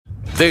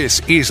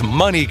This is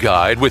Money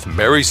Guide with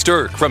Mary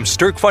Stirk from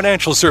Stirk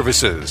Financial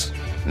Services.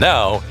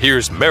 Now,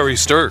 here's Mary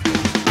Stirk.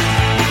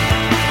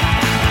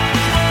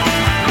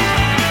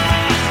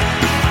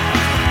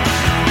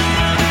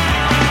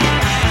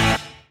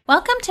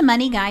 Welcome to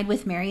Money Guide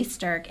with Mary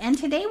Stirk, and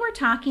today we're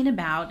talking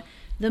about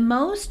the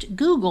most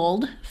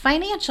Googled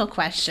financial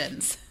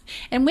questions.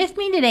 And with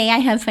me today, I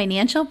have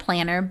financial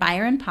planner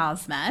Byron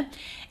Posma.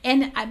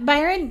 And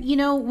Byron, you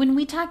know, when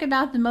we talk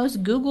about the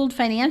most Googled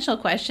financial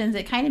questions,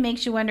 it kind of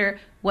makes you wonder,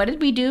 what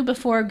did we do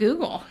before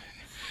Google?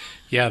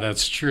 Yeah,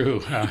 that's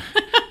true.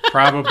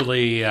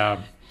 Probably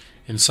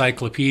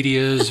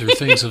encyclopedias or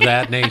things of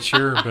that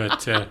nature,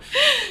 but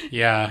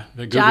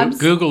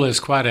Google is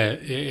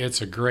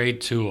it's a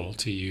great tool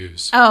to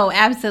use. Oh,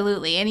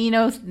 absolutely. And you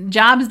know,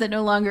 jobs that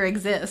no longer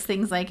exist,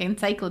 things like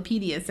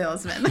encyclopedia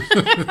salesman.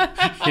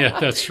 Yeah,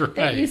 that's right.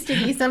 That used to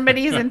be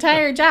somebody's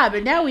entire job,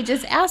 and now we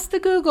just ask the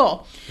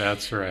Google.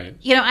 That's right.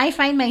 You know, I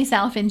find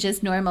myself in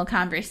just normal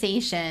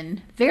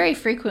conversation very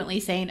frequently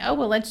saying, oh,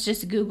 well, let's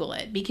just Google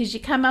it, because you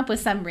come up with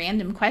some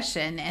random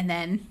question, and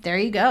then there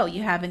you go.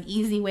 You have an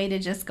easy way to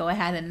just go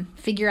ahead and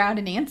figure out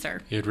an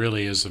answer. It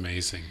really is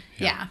amazing.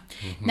 Yeah.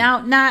 Mm-hmm.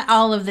 Now, not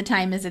all of the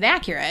time is it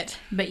accurate,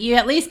 but you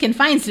at least can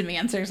find some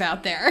answers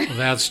out there. Well,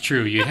 that's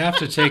true. You have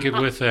to take it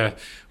with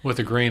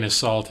a grain of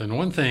salt. And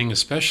one thing,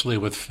 especially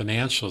with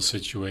financial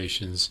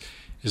situations,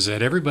 is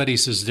that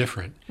everybody's is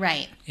different.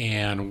 Right.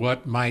 And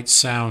what might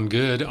sound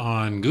good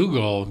on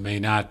Google may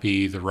not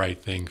be the right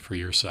thing for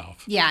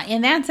yourself. Yeah,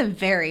 and that's a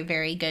very,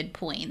 very good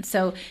point.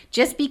 So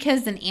just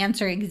because an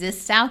answer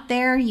exists out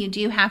there, you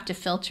do have to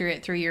filter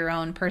it through your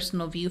own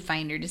personal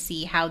viewfinder to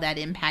see how that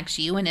impacts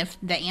you and if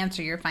the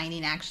answer you're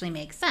finding actually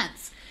makes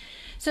sense.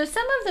 So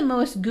some of the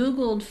most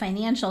Googled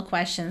financial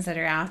questions that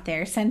are out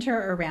there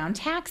center around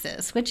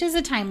taxes, which is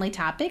a timely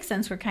topic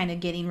since we're kind of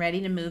getting ready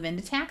to move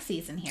into tax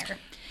season here.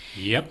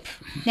 Yep.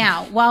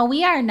 Now, while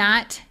we are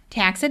not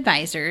tax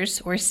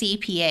advisors or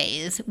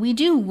CPAs, we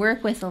do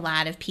work with a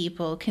lot of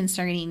people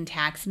concerning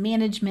tax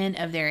management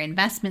of their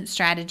investment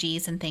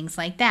strategies and things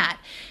like that.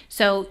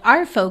 So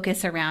our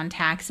focus around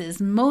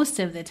taxes most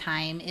of the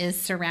time is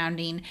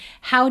surrounding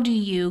how do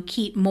you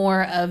keep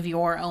more of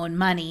your own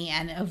money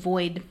and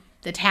avoid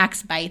the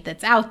tax bite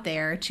that's out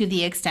there to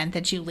the extent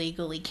that you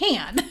legally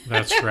can.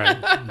 That's right.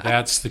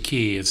 That's the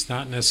key. It's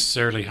not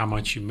necessarily how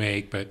much you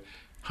make, but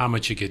how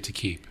much you get to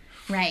keep.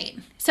 Right.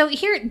 So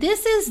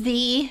this is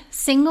the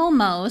single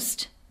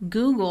most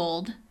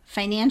Googled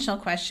financial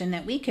question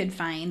that we could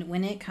find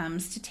when it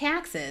comes to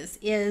taxes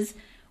is,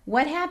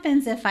 what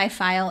happens if I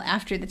file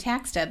after the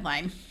tax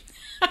deadline?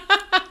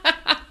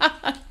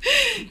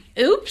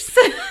 Oops.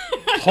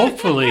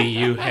 Hopefully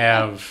you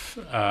have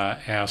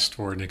asked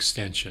for an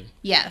extension.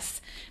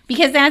 Yes,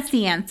 because that's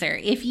the answer.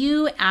 If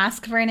you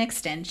ask for an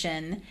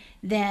extension,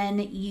 then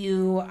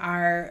you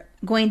are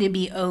going to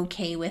be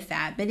okay with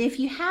that. But if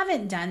you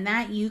haven't done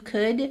that, you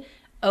could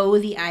owe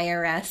the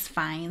IRS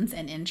fines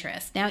and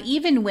interest. Now,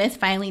 even with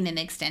filing an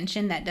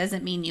extension, that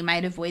doesn't mean you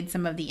might avoid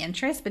some of the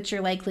interest, but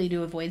you're likely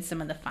to avoid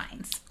some of the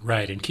fines.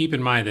 Right, and keep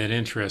in mind that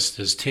interest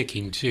is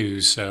ticking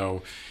too,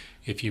 so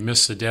if you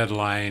miss the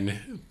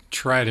deadline,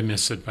 try to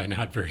miss it by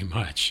not very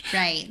much.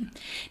 Right.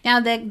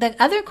 Now, the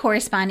other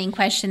corresponding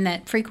question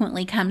that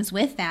frequently comes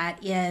with that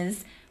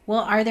is,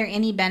 well, are there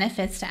any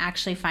benefits to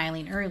actually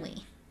filing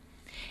early?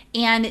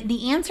 And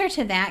the answer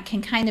to that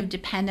can kind of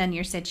depend on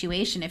your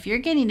situation. If you're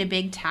getting a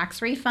big tax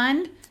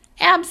refund,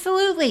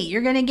 absolutely,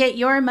 you're going to get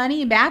your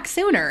money back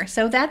sooner.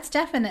 So that's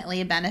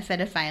definitely a benefit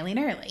of filing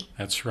early.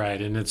 That's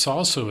right. And it's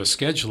also a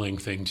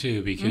scheduling thing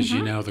too, because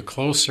you know, the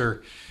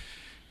closer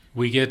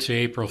we get to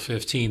April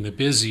 15, the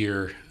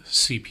busier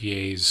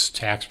CPAs,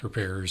 tax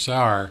preparers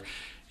are.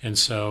 And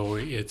so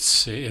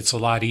it's a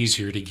lot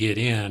easier to get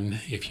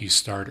in if you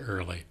start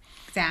early.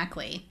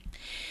 Exactly.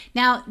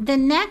 Now, the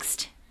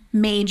next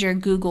major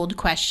Googled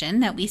question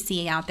that we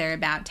see out there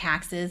about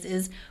taxes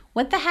is,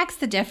 what the heck's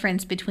the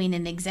difference between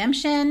an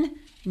exemption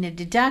and a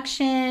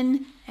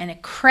deduction and a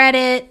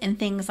credit and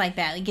things like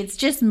that? Like, it's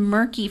just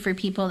murky for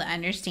people to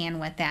understand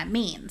what that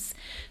means.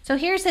 So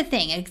here's the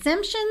thing.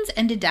 Exemptions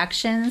and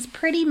deductions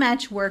pretty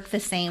much work the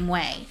same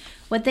way.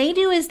 What they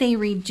do is they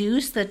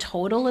reduce the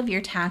total of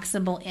your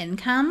taxable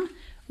income,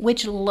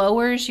 which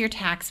lowers your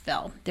tax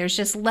bill. There's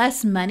just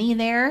less money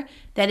there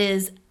that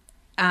is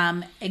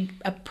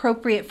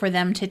appropriate for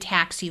them to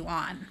tax you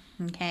on,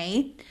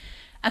 okay?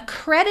 A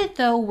credit,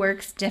 though,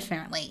 works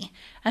differently.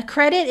 A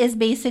credit is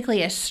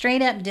basically a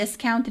straight-up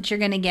discount that you're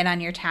going to get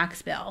on your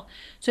tax bill.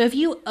 So if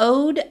you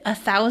owed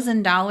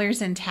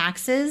 $1,000 in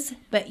taxes,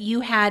 but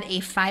you had a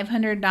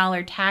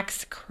 $500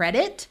 tax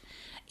credit,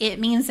 it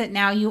means that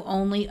now you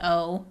only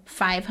owe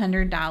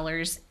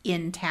 $500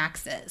 in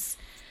taxes.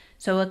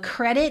 So a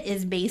credit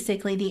is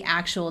basically the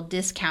actual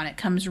discount. It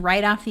comes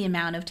right off the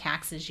amount of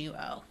taxes you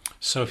owe.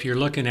 So if you're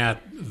looking at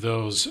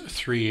those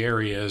three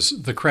areas,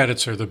 the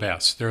credits are the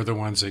best. They're the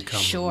ones that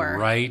come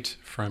right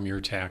from your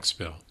tax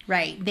bill.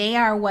 Right. They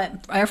are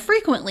what are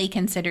frequently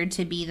considered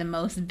to be the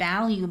most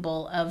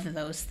valuable of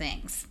those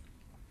things.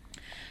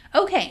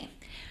 Okay.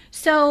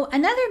 So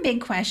another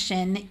big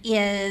question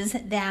is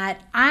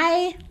that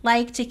I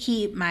like to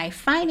keep my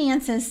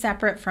finances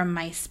separate from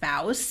my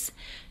spouse.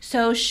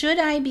 So should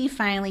I be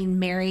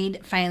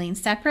filing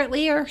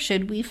separately, or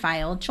should we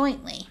file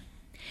jointly?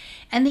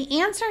 And the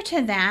answer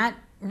to that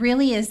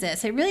really is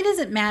this. It really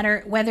doesn't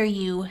matter whether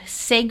you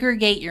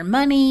segregate your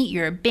money,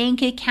 your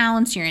bank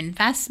accounts, your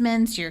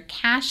investments, your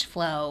cash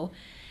flow.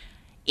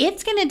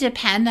 It's going to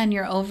depend on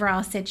your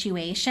overall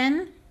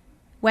situation,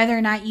 whether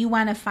or not you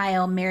want to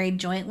file married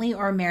jointly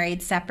or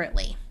married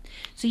separately.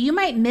 So you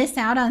might miss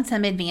out on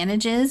some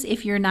advantages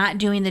if you're not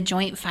doing the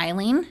joint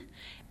filing,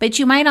 but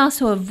you might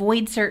also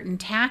avoid certain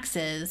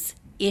taxes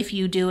if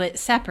you do it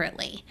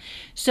separately.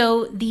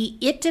 So the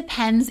 "it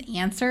depends"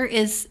 answer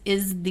is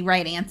the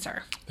right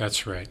answer.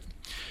 That's right.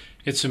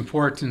 It's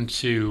important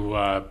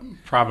to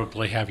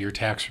probably have your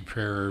tax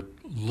preparer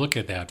look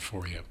at that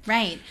for you.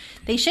 Right.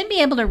 They should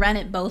be able to run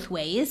it both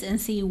ways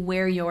and see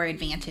where your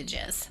advantage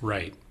is.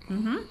 Right.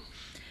 Mm-hmm.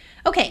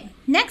 Okay,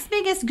 next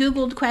biggest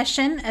Googled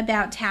question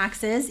about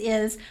taxes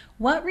is,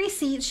 what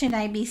receipts should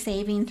I be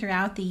saving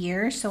throughout the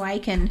year so I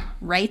can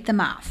write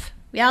them off?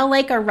 We all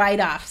like our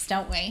write-offs,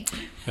 don't we?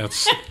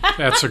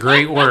 That's a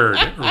great word,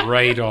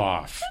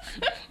 write-off.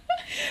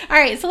 All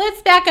right, so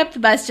let's back up the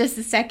bus just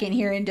a second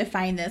here and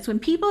define this. When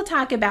people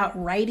talk about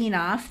writing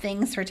off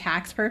things for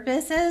tax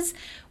purposes,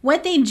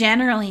 what they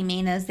generally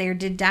mean is they're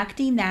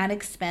deducting that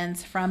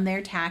expense from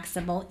their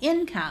taxable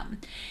income.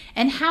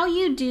 And how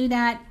you do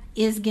that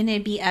is going to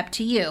be up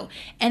to you.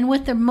 And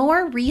with the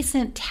more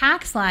recent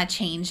tax law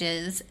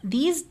changes,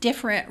 these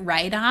different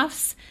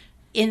write-offs,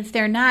 if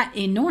they're not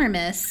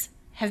enormous,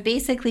 have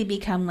basically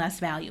become less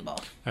valuable.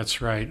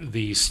 That's right.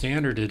 The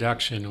standard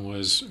deduction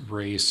was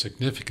raised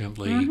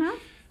significantly,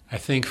 I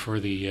think, for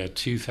the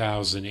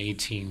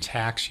 2018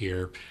 tax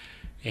year.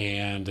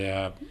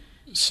 And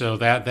so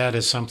that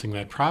is something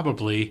that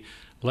probably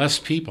less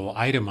people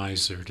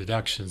itemize their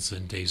deductions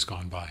than days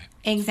gone by.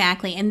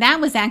 Exactly. And that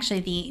was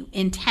actually the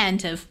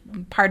intent of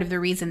part of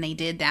the reason they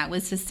did that,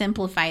 was to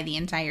simplify the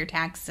entire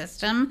tax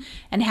system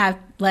and have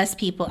less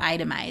people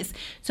itemize.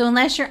 So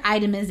unless your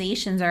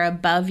itemizations are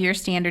above your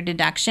standard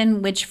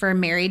deduction, which for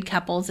married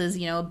couples is,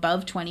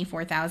 above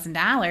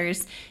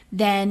 $24,000,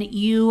 then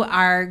you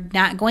are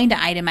not going to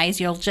itemize.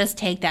 You'll just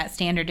take that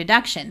standard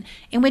deduction,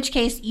 in which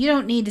case you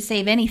don't need to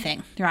save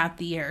anything throughout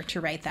the year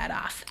to write that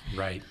off.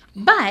 Right.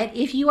 But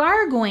if you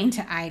are going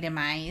to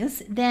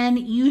itemize, then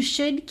you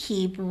should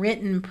keep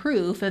written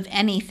proof of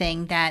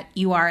anything that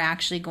you are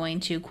actually going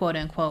to quote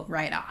unquote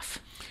write off.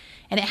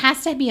 And it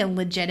has to be a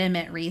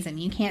legitimate reason.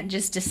 You can't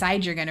just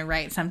decide you're going to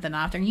write something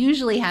off. There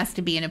usually has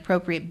to be an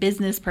appropriate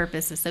business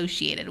purpose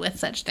associated with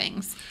such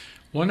things.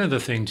 One other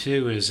thing,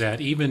 too, is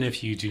that even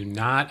if you do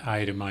not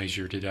itemize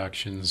your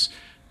deductions,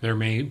 there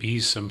may be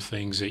some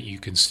things that you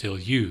can still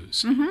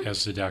use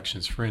as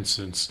deductions. For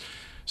instance,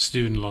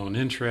 student loan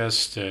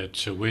interest,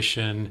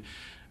 tuition,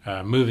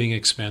 moving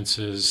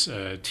expenses.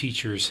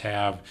 Teachers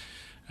can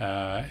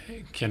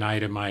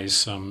itemize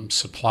some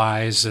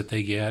supplies that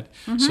they get.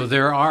 So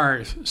there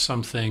are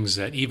some things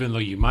that even though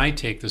you might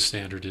take the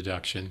standard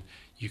deduction,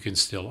 you can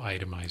still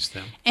itemize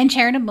them. And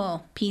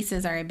charitable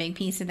pieces are a big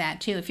piece of that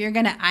too. If you're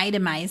going to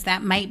itemize,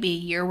 that might be a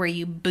year where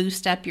you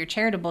boost up your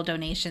charitable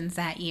donations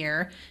that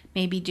year.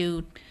 Maybe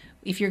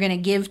if you're going to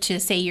give to,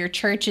 say, your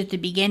church at the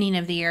beginning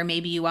of the year,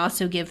 maybe you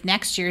also give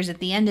next year's at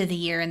the end of the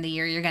year, and the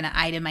year you're going to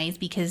itemize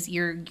because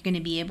you're going to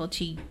be able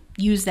to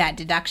use that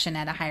deduction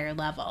at a higher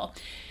level.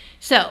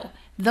 So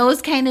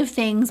those kind of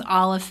things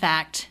all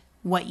affect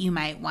what you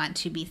might want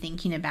to be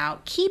thinking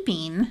about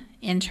keeping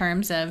in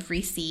terms of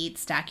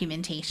receipts,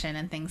 documentation,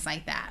 and things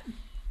like that.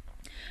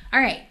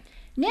 All right,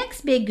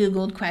 next big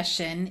Googled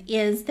question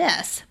is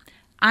this.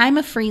 I'm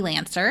a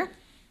freelancer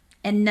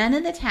and none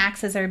of the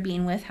taxes are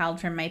being withheld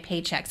from my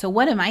paycheck. So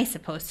what am I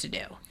supposed to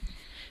do?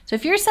 So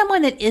if you're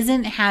someone that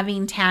isn't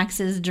having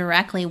taxes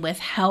directly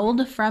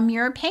withheld from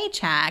your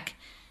paycheck,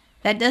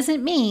 that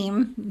doesn't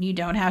mean you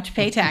don't have to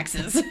pay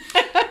taxes.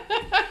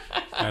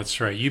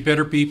 That's right. You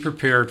better be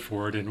prepared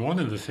for it. And one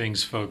of the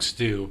things folks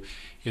do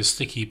is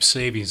to keep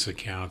savings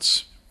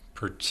accounts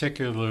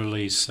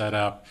particularly set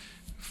up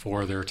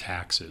for their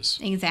taxes.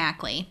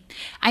 Exactly.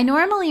 I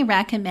normally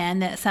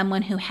recommend that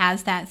someone who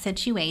has that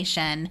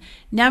situation,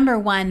 number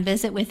one,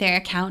 visit with their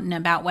accountant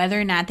about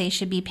whether or not they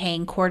should be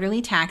paying quarterly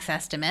tax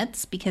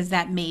estimates, because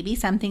that may be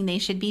something they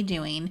should be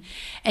doing.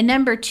 And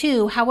number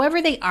two,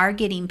 however they are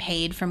getting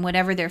paid from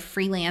whatever their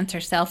freelance or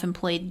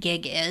self-employed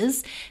gig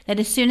is, that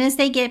as soon as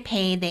they get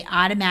paid, they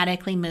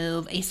automatically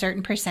move a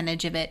certain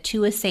percentage of it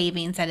to a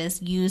savings that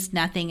is used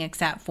nothing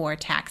except for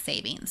tax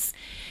savings.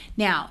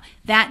 Now,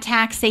 that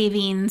tax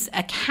savings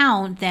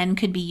account then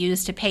could be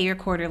used to pay your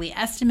quarterly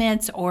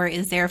estimates or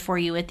is there for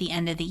you at the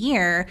end of the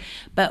year.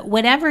 But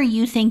whatever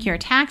you think your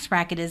tax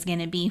bracket is going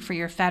to be for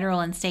your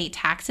federal and state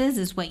taxes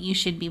is what you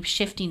should be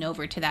shifting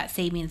over to that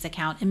savings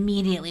account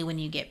immediately when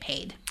you get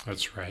paid.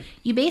 That's right.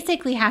 You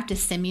basically have to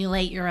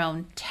simulate your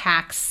own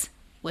tax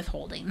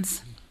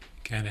withholdings.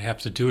 Kind of have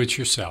to do it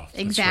yourself.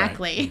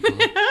 Exactly.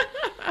 Right.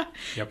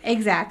 Yep.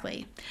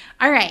 Exactly.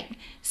 All right.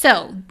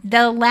 So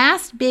the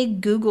last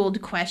big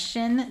Googled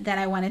question that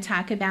I want to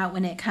talk about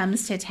when it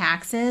comes to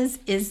taxes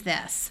is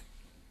this.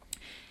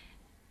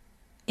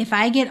 If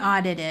I get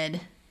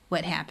audited,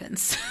 what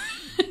happens?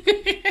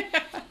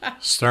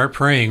 Start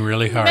praying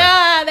really hard.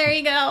 There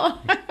you go.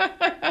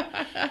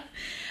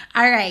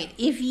 All right.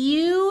 If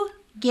you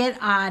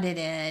get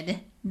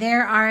audited,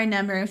 there are a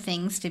number of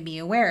things to be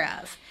aware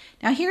of.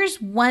 Now, here's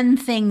one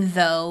thing,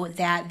 though,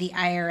 that the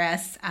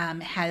IRS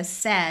has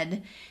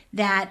said,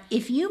 that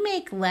if you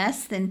make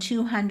less than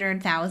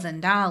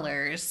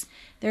 $200,000,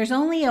 there's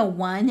only a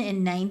 1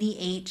 in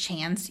 98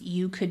 chance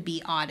you could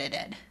be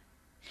audited.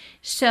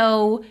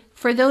 So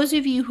for those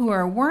of you who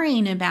are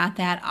worrying about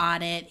that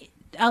audit,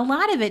 a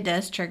lot of it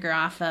does trigger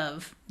off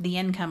of the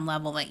income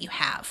level that you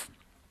have.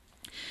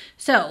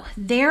 So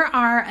there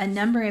are a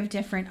number of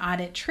different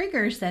audit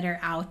triggers that are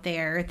out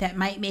there that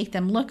might make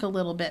them look a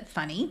little bit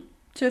funny.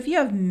 So if you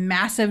have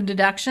massive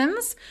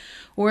deductions,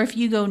 or if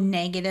you go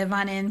negative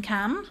on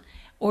income,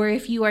 or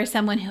if you are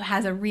someone who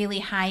has a really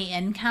high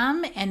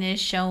income and is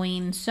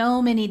showing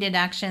so many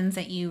deductions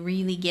that you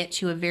really get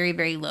to a very,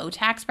 very low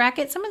tax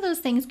bracket, some of those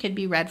things could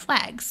be red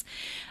flags.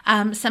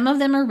 Some of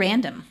them are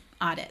random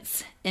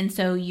audits. And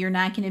so you're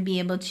not going to be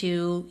able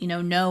to,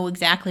 know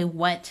exactly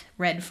what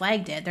red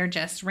flag did. They're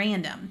just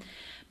random.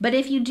 But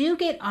if you do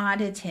get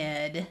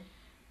audited,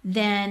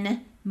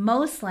 then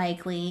most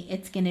likely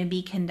it's going to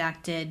be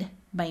conducted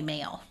by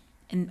mail.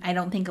 And I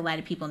don't think a lot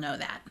of people know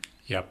that.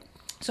 Yep.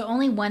 So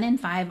only 1 in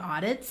 5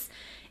 audits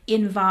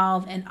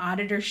involve an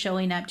auditor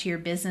showing up to your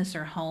business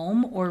or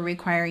home or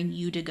requiring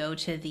you to go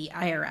to the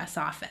IRS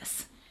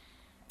office.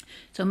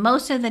 So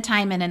most of the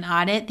time in an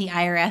audit, the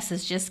IRS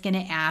is just going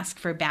to ask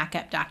for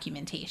backup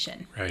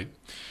documentation. Right.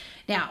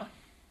 Now,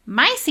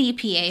 my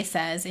CPA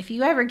says if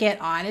you ever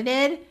get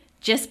audited,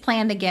 just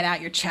plan to get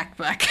out your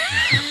checkbook.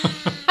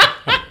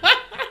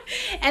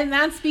 And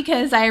that's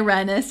because I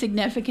run a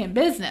significant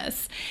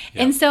business.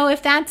 Yep. And so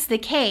if that's the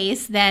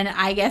case, then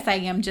I guess I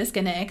am just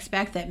going to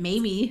expect that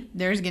maybe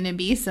there's going to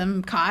be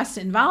some costs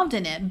involved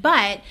in it.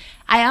 But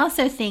I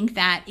also think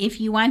that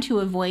if you want to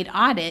avoid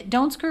audit,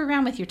 don't screw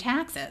around with your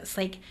taxes.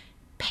 Like,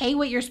 pay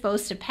what you're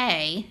supposed to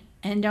pay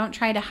and don't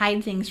try to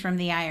hide things from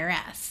the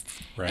IRS.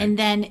 Right. And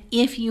then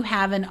if you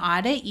have an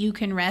audit, you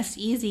can rest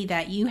easy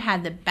that you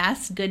had the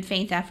best good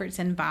faith efforts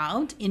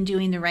involved in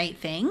doing the right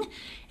thing.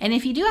 And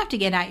if you do have to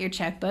get out your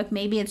checkbook,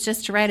 maybe it's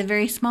just to write a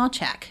very small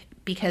check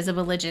because of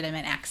a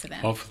legitimate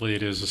accident. Hopefully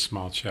it is a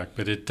small check,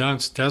 but it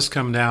does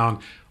come down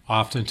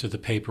often to the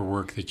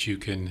paperwork that you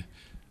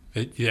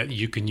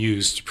can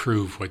use to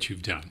prove what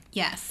you've done.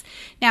 Yes.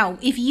 Now,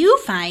 if you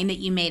find that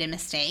you made a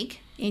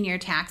mistake in your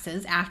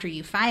taxes after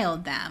you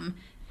filed them,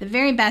 the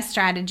very best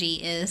strategy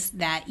is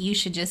that you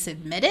should just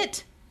admit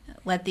it,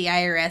 let the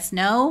IRS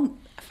know,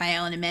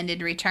 file an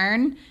amended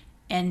return,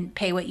 and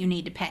pay what you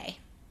need to pay.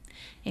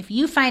 If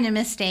you find a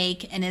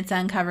mistake and it's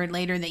uncovered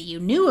later that you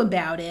knew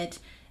about it,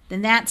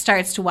 then that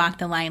starts to walk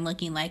the line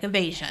looking like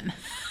evasion.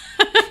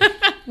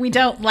 We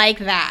don't like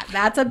that.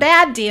 That's a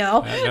bad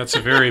deal. That's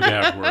a very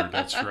bad word.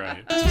 That's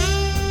right.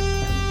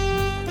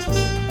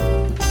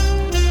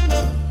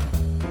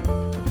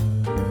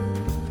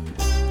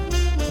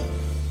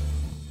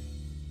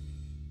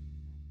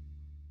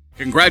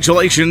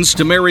 Congratulations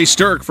to Mary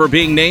Stirk for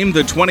being named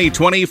the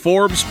 2020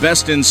 Forbes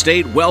Best in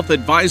State Wealth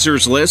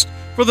Advisors list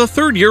for the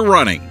 3rd year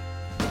running.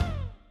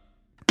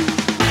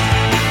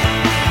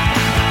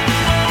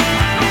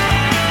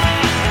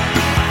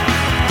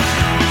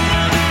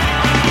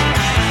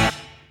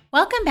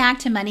 Welcome back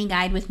to Money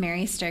Guide with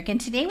Mary Stirk, and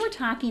today we're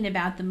talking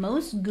about the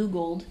most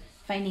Googled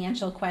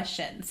financial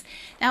questions.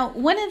 Now,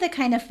 one of the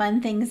kind of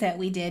fun things that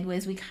we did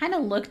was we kind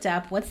of looked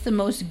up what's the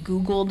most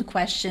Googled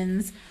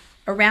questions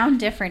around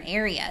different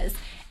areas,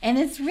 and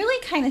it's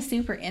really kind of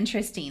super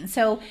interesting.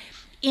 So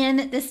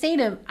in the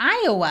state of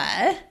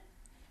Iowa,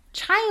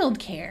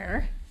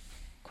 childcare,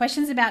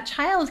 questions about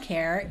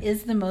childcare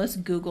is the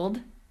most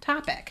Googled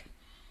topic.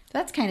 So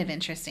that's kind of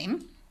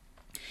interesting.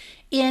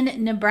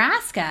 In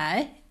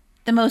Nebraska,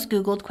 the most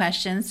Googled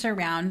questions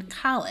surround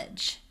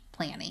college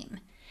planning.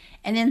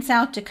 And in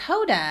South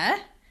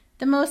Dakota,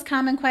 the most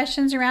common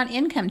questions around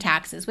income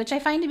taxes, which I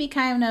find to be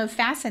kind of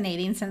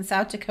fascinating since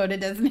South Dakota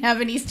doesn't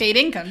have any state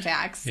income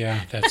tax.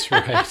 Yeah, that's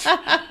right.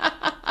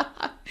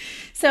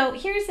 So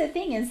here's the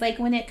thing is, like,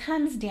 when it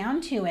comes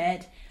down to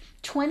it,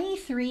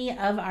 23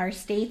 of our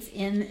states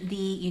in the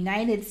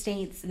United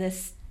States, the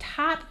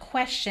top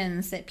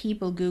questions that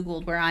people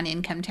Googled were on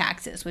income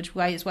taxes, which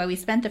is why we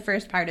spent the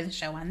first part of the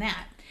show on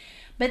that.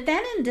 But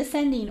then in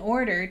descending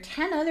order,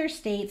 10 other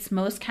states,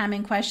 most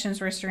common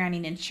questions were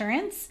surrounding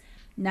insurance.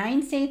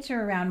 9 states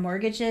were around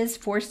mortgages,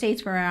 4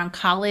 states were around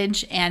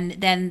college, and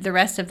then the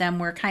rest of them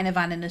were kind of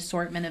on an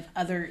assortment of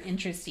other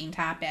interesting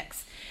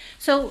topics.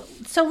 So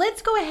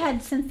let's go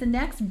ahead, since the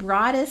next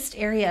broadest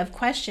area of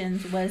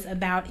questions was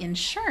about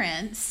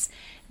insurance,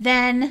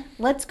 then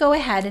let's go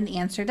ahead and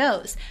answer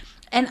those.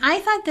 And I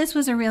thought this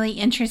was a really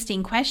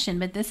interesting question,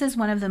 but this is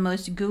one of the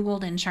most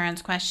Googled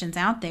insurance questions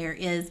out there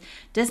is,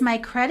 does my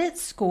credit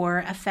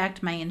score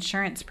affect my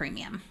insurance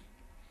premium?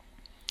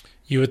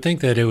 You would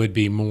think that it would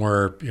be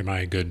more, am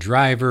I a good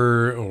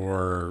driver,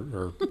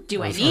 or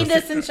do I need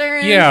this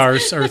insurance? Yeah,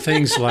 or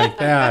things like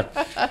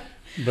that.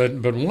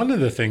 But one of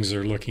the things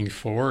they're looking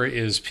for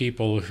is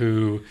people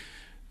who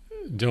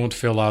don't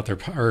fill out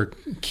or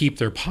keep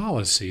their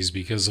policies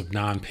because of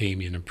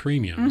non-payment of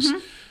premiums.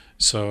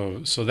 So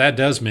that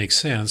does make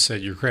sense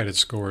that your credit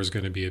score is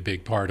going to be a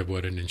big part of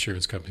what an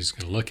insurance company is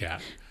going to look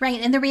at.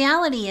 Right. And the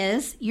reality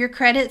is your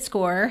credit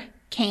score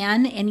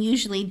can and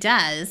usually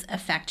does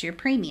affect your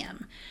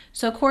premium.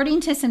 So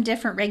according to some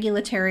different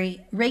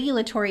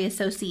regulatory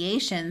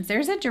associations,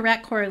 there's a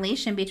direct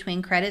correlation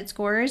between credit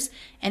scores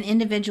and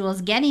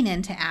individuals getting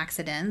into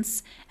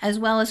accidents, as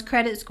well as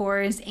credit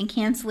scores and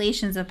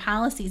cancellations of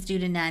policies due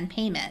to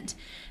non-payment.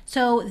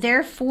 So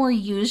therefore,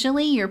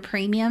 usually your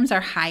premiums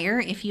are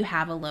higher if you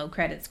have a low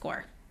credit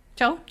score.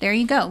 So there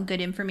you go. Good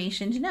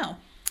information to know.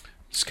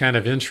 It's kind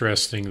of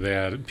interesting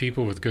that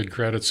people with good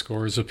credit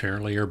scores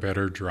apparently are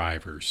better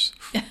drivers.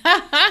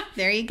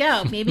 There you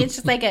go. Maybe it's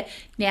just like a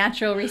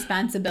natural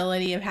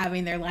responsibility of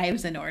having their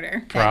lives in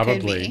order. Probably.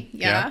 That could be.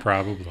 Yeah,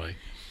 probably.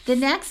 The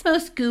next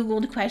most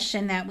Googled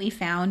question that we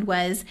found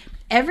was,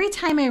 every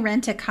time I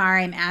rent a car,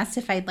 I'm asked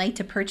if I'd like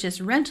to purchase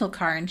rental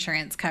car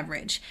insurance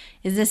coverage.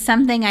 Is this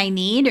something I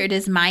need, or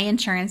does my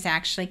insurance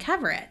actually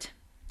cover it?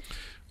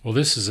 Well,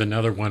 this is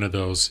another one of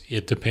those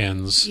it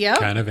depends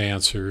kind of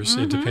answers.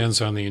 It depends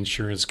on the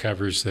insurance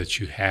coverage that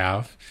you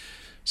have.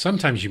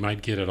 Sometimes you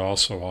might get it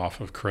also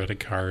off of credit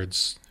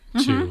cards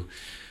too,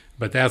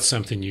 but that's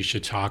something you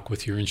should talk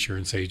with your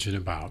insurance agent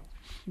about.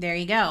 There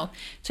you go.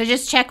 So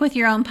just check with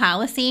your own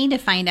policy to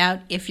find out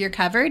if you're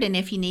covered and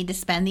if you need to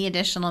spend the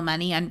additional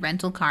money on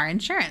rental car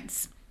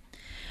insurance.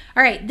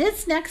 All right,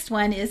 this next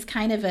one is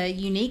kind of a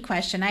unique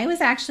question. I was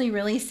actually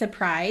really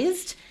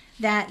surprised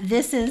that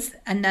this is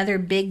another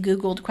big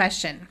Googled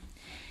question.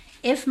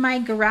 If my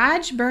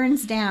garage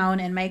burns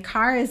down and my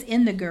car is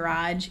in the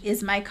garage,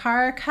 is my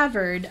car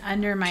covered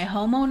under my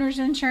homeowner's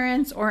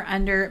insurance or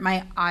under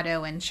my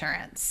auto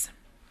insurance?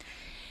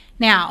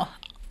 Now,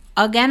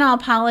 again, all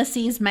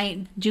policies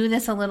might do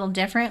this a little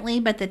differently,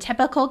 but the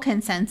typical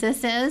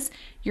consensus is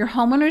your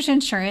homeowner's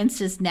insurance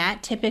does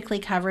not typically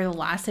cover the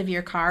loss of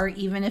your car,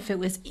 even if it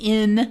was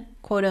in,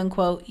 quote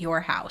unquote,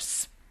 your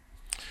house.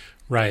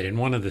 Right, and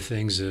one of the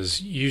things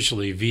is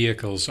usually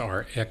vehicles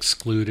are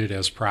excluded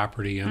as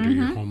property under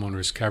your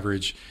homeowner's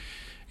coverage.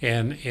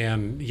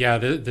 And yeah,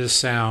 this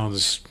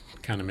sounds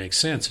kind of makes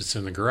sense. It's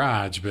in the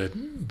garage, but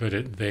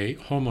the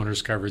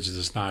homeowner's coverage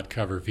does not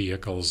cover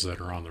vehicles that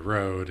are on the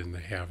road and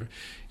they have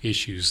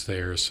issues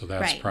there. So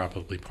that's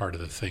probably part of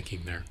the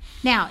thinking there.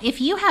 Now,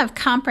 if you have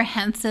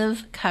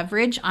comprehensive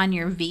coverage on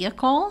your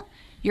vehicle,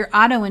 your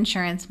auto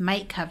insurance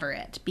might cover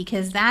it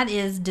because that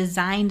is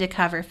designed to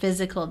cover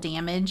physical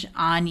damage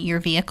on your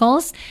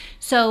vehicles.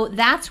 So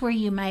that's where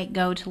you might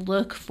go to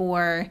look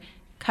for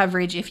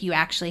coverage if you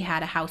actually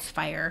had a house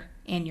fire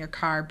and your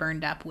car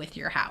burned up with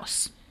your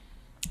house.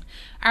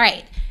 All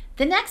right.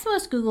 The next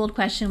most Googled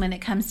question when it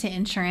comes to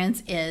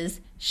insurance is,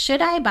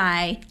 should I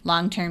buy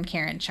long-term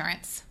care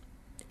insurance?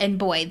 And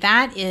boy,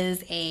 that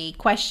is a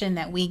question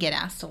that we get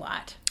asked a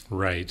lot.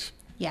 Right.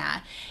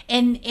 Yeah.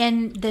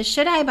 And the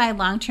should I buy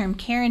long-term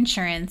care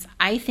insurance,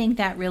 I think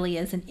that really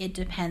is an it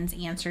depends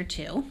answer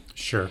too.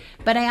 Sure.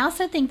 But I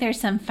also think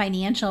there's some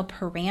financial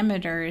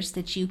parameters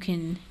that you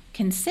can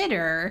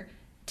consider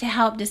to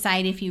help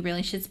decide if you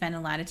really should spend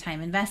a lot of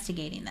time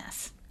investigating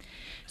this.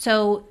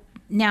 So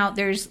now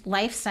there's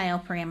lifestyle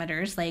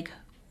parameters like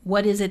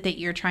what is it that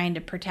you're trying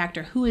to protect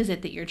or who is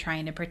it that you're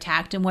trying to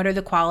protect and what are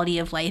the quality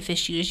of life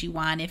issues you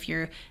want if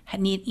you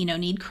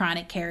need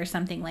chronic care or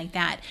something like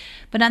that.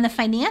 But on the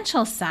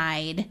financial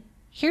side,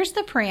 here's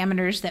the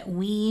parameters that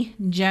we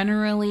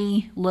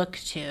generally look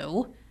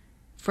to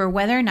for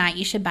whether or not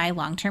you should buy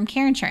long-term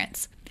care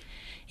insurance.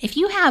 If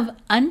you have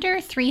under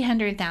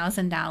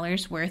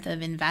 $300,000 worth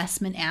of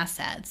investment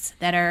assets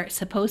that are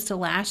supposed to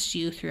last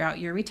you throughout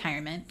your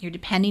retirement, you're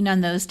depending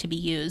on those to be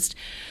used,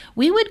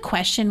 we would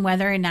question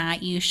whether or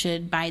not you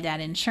should buy that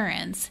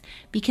insurance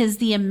because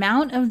the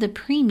amount of the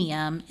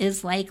premium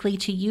is likely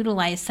to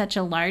utilize such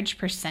a large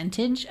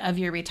percentage of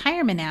your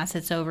retirement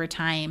assets over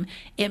time,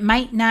 it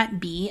might not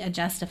be a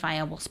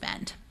justifiable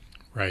spend.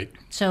 Right.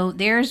 So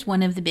there's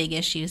one of the big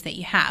issues that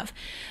you have.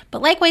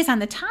 But likewise, on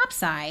the top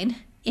side,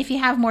 if you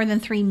have more than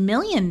 $3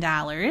 million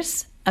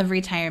of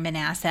retirement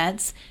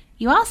assets,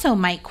 you also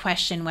might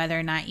question whether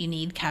or not you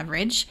need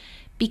coverage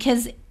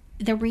because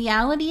the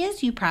reality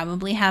is you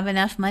probably have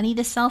enough money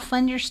to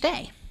self-fund your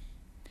stay.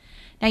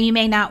 Now, you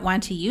may not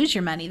want to use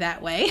your money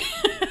that way,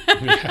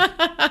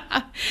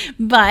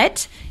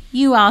 but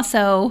you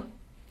also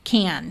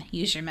can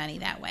use your money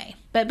that way.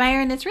 But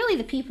Byron, it's really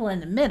the people in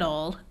the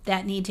middle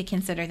that need to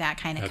consider that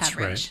kind of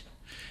coverage. Right.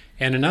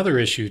 And another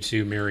issue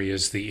too, Mary,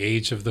 is the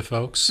age of the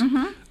folks.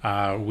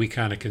 We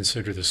kind of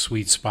consider the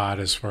sweet spot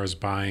as far as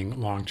buying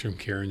long-term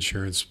care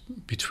insurance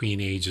between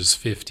ages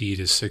 50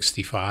 to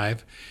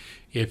 65.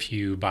 If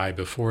you buy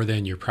before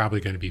then, you're probably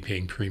going to be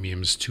paying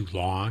premiums too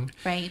long.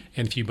 Right.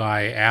 And if you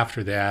buy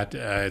after that,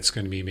 it's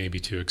going to be maybe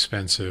too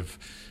expensive.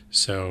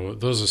 So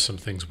those are some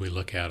things we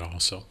look at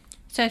also.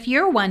 So if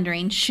you're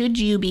wondering, should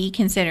you be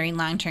considering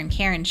long-term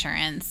care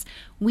insurance,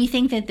 we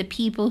think that the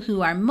people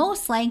who are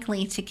most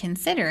likely to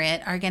consider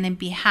it are going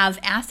to have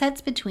assets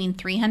between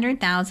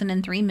 $300,000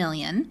 and $3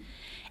 million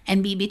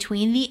and be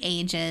between the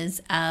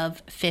ages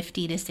of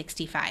 50 to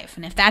 65.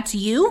 And if that's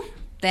you,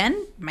 then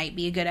it might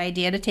be a good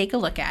idea to take a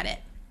look at it.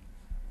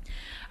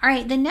 All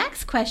right, the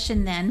next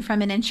question then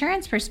from an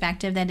insurance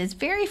perspective that is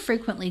very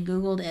frequently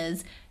Googled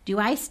is, do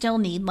I still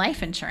need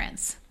life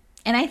insurance?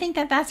 And I think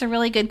that that's a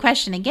really good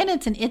question. Again,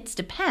 it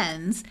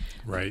depends.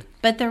 Right.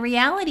 But the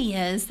reality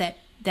is that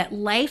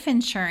life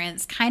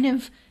insurance kind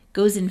of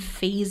goes in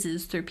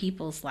phases through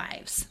people's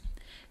lives.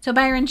 So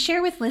Byron,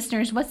 share with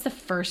listeners, what's the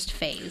first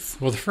phase?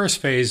 Well, the first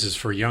phase is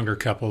for younger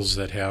couples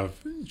that have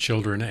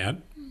children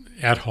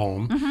at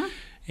home. Mm-hmm.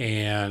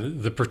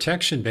 And the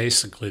protection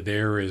basically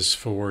there is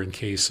for in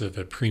case of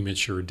a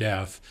premature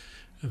death,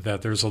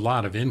 that there's a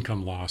lot of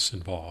income loss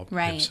involved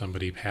if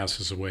somebody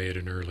passes away at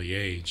an early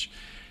age.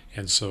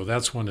 And so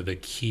that's one of the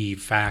key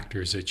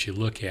factors that you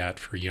look at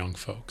for young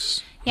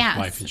folks with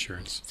life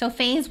insurance. So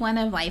phase one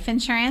of life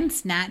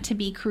insurance, not to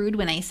be crude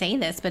when I say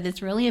this, but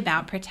it's really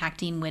about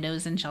protecting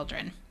widows and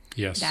children.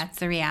 Yes. That's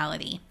the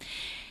reality.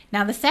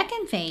 Now, the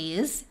second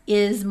phase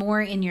is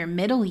more in your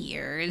middle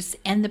years.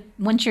 And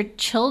once your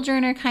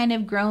children are kind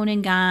of grown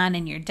and gone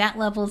and your debt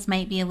levels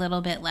might be a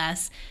little bit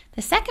less,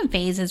 the second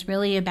phase is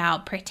really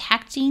about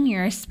protecting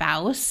your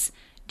spouse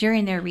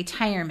during their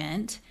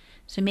retirement.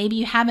 So maybe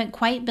you haven't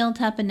quite built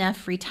up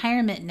enough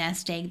retirement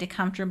nest egg to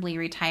comfortably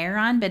retire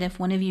on, but if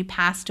one of you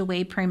passed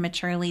away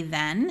prematurely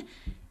then,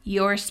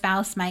 your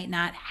spouse might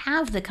not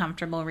have the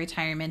comfortable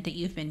retirement that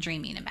you've been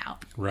dreaming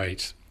about.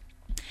 Right.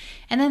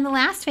 And then the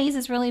last phase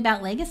is really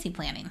about legacy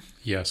planning.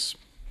 Yes.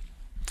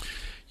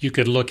 You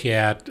could look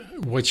at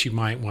what you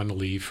might want to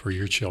leave for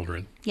your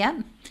children.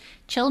 Yep.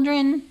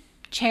 Children,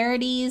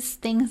 charities,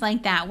 things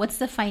like that. What's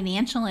the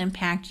financial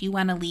impact you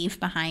want to leave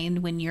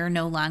behind when you're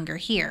no longer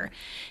here?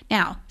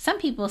 Now, some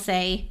people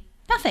say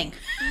nothing.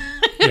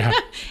 Yeah.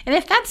 And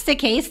if that's the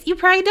case, you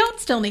probably don't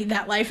still need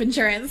that life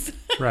insurance.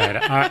 Right.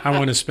 I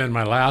want to spend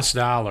my last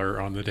dollar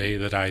on the day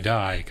that I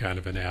die, kind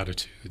of an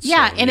attitude.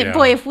 Yeah. So, and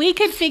boy, if we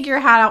could figure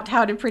out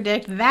how to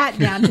predict that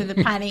down to the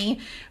penny,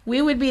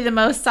 we would be the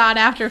most sought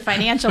after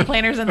financial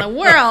planners in the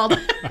world.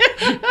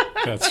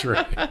 That's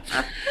right.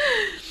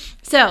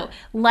 So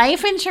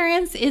life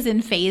insurance is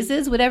in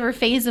phases. Whatever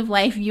phase of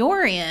life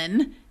you're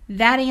in,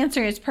 that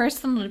answer is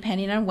personal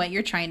depending on what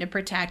you're trying to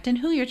protect and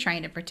who you're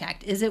trying to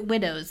protect. Is it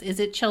widows?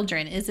 Is it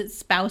children? Is it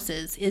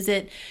spouses? Is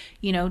it,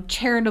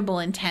 charitable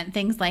intent,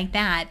 things like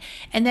that?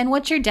 And then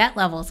what's your debt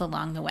levels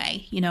along the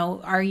way?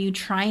 Are you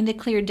trying to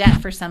clear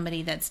debt for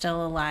somebody that's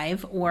still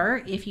alive?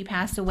 Or if you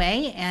pass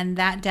away and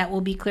that debt will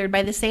be cleared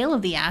by the sale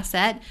of the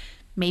asset,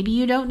 maybe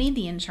you don't need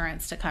the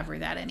insurance to cover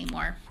that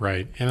anymore.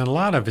 Right. And a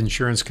lot of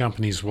insurance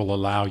companies will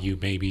allow you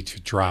maybe to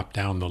drop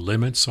down the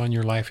limits on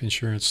your life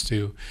insurance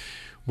too,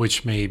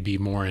 which may be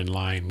more in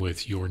line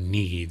with your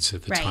needs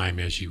at the time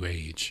as you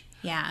age.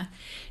 Yeah.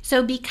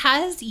 So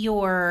because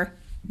your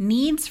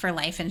needs for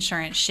life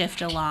insurance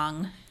shift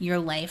along your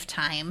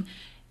lifetime,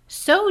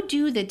 so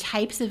do the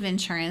types of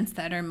insurance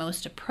that are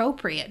most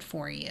appropriate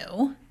for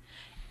you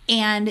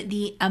and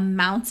the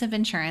amounts of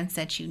insurance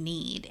that you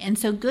need. And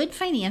so good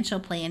financial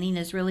planning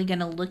is really going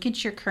to look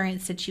at your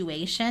current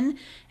situation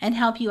and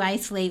help you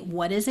isolate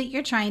what is it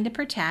you're trying to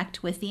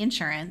protect with the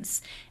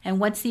insurance and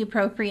what's the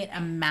appropriate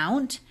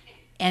amount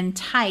and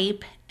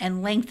type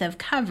and length of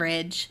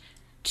coverage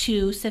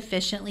to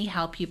sufficiently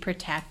help you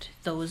protect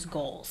those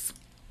goals.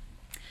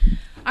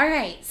 All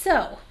right,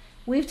 so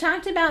we've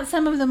talked about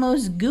some of the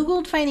most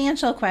Googled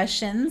financial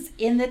questions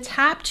in the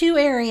top 2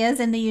 areas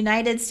in the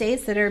United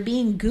States that are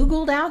being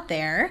Googled out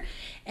there.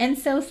 And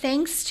so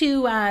thanks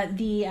to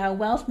the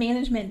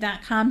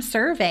wealthmanagement.com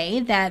survey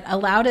that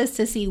allowed us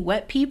to see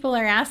what people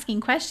are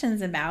asking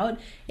questions about,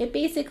 it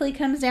basically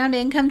comes down to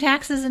income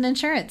taxes and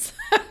insurance.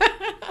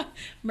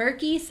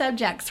 Murky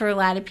subjects for a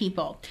lot of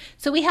people.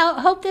 So we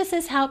hope this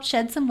has helped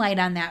shed some light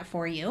on that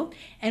for you.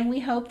 And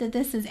we hope that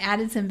this has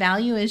added some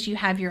value as you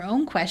have your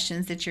own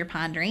questions that you're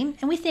pondering.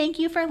 And we thank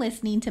you for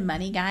listening to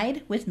Money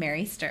Guide with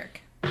Mary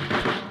Stirk.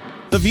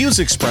 The views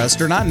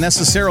expressed are not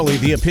necessarily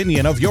the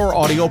opinion of your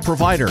audio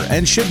provider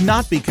and should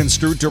not be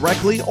construed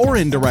directly or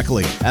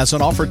indirectly as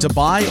an offer to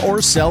buy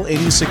or sell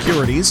any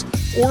securities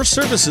or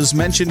services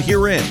mentioned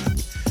herein.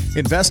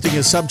 Investing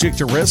is subject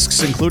to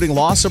risks, including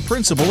loss of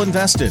principal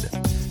invested.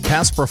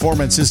 Past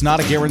performance is not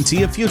a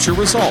guarantee of future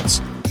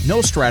results.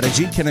 No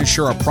strategy can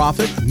ensure a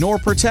profit nor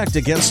protect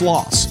against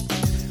loss.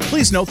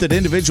 Please note that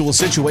individual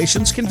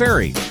situations can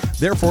vary.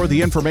 Therefore,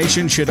 the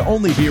information should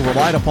only be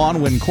relied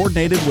upon when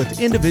coordinated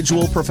with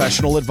individual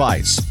professional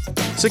advice.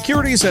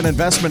 Securities and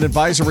investment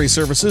advisory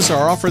services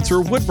are offered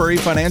through Woodbury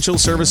Financial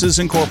Services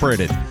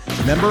Incorporated,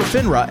 member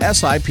FINRA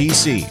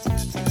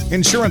SIPC.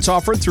 Insurance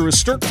offered through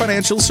Stirk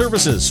Financial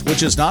Services,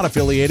 which is not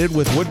affiliated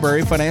with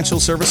Woodbury Financial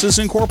Services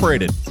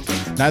Incorporated.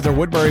 Neither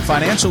Woodbury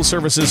Financial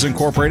Services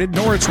Incorporated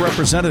nor its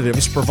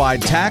representatives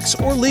provide tax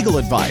or legal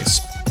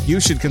advice. You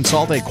should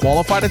consult a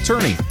qualified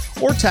attorney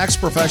or tax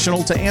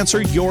professional to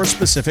answer your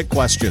specific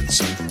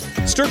questions.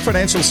 Stirk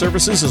Financial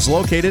Services is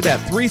located at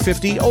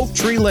 350 Oak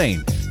Tree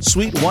Lane,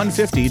 Suite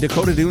 150,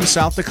 Dakota Dunes,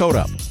 South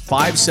Dakota,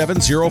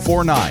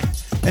 57049,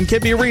 and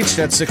can be reached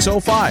at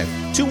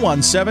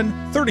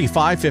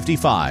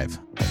 605-217-3555.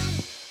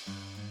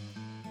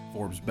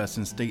 Forbes Best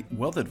in State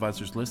Wealth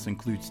Advisors list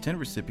includes 10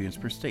 recipients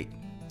per state.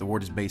 The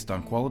award is based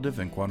on qualitative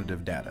and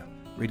quantitative data,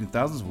 rating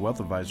thousands of wealth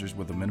advisors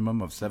with a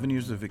minimum of 7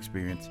 years of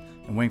experience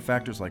and weighing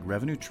factors like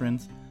revenue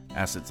trends,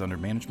 assets under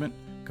management,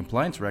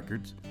 compliance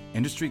records,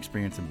 industry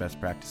experience, and best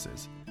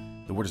practices.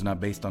 The award is not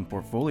based on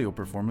portfolio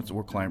performance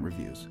or client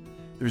reviews.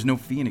 There is no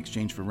fee in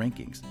exchange for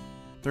rankings.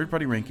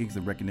 Third-party rankings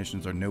and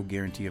recognitions are no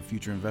guarantee of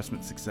future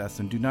investment success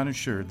and do not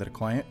ensure that a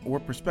client or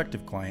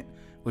prospective client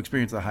will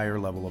experience a higher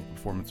level of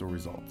performance or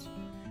results.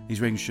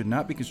 These ratings should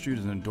not be construed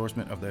as an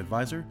endorsement of the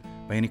advisor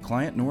by any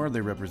client, nor are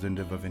they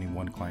representative of any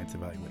one client's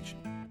evaluation.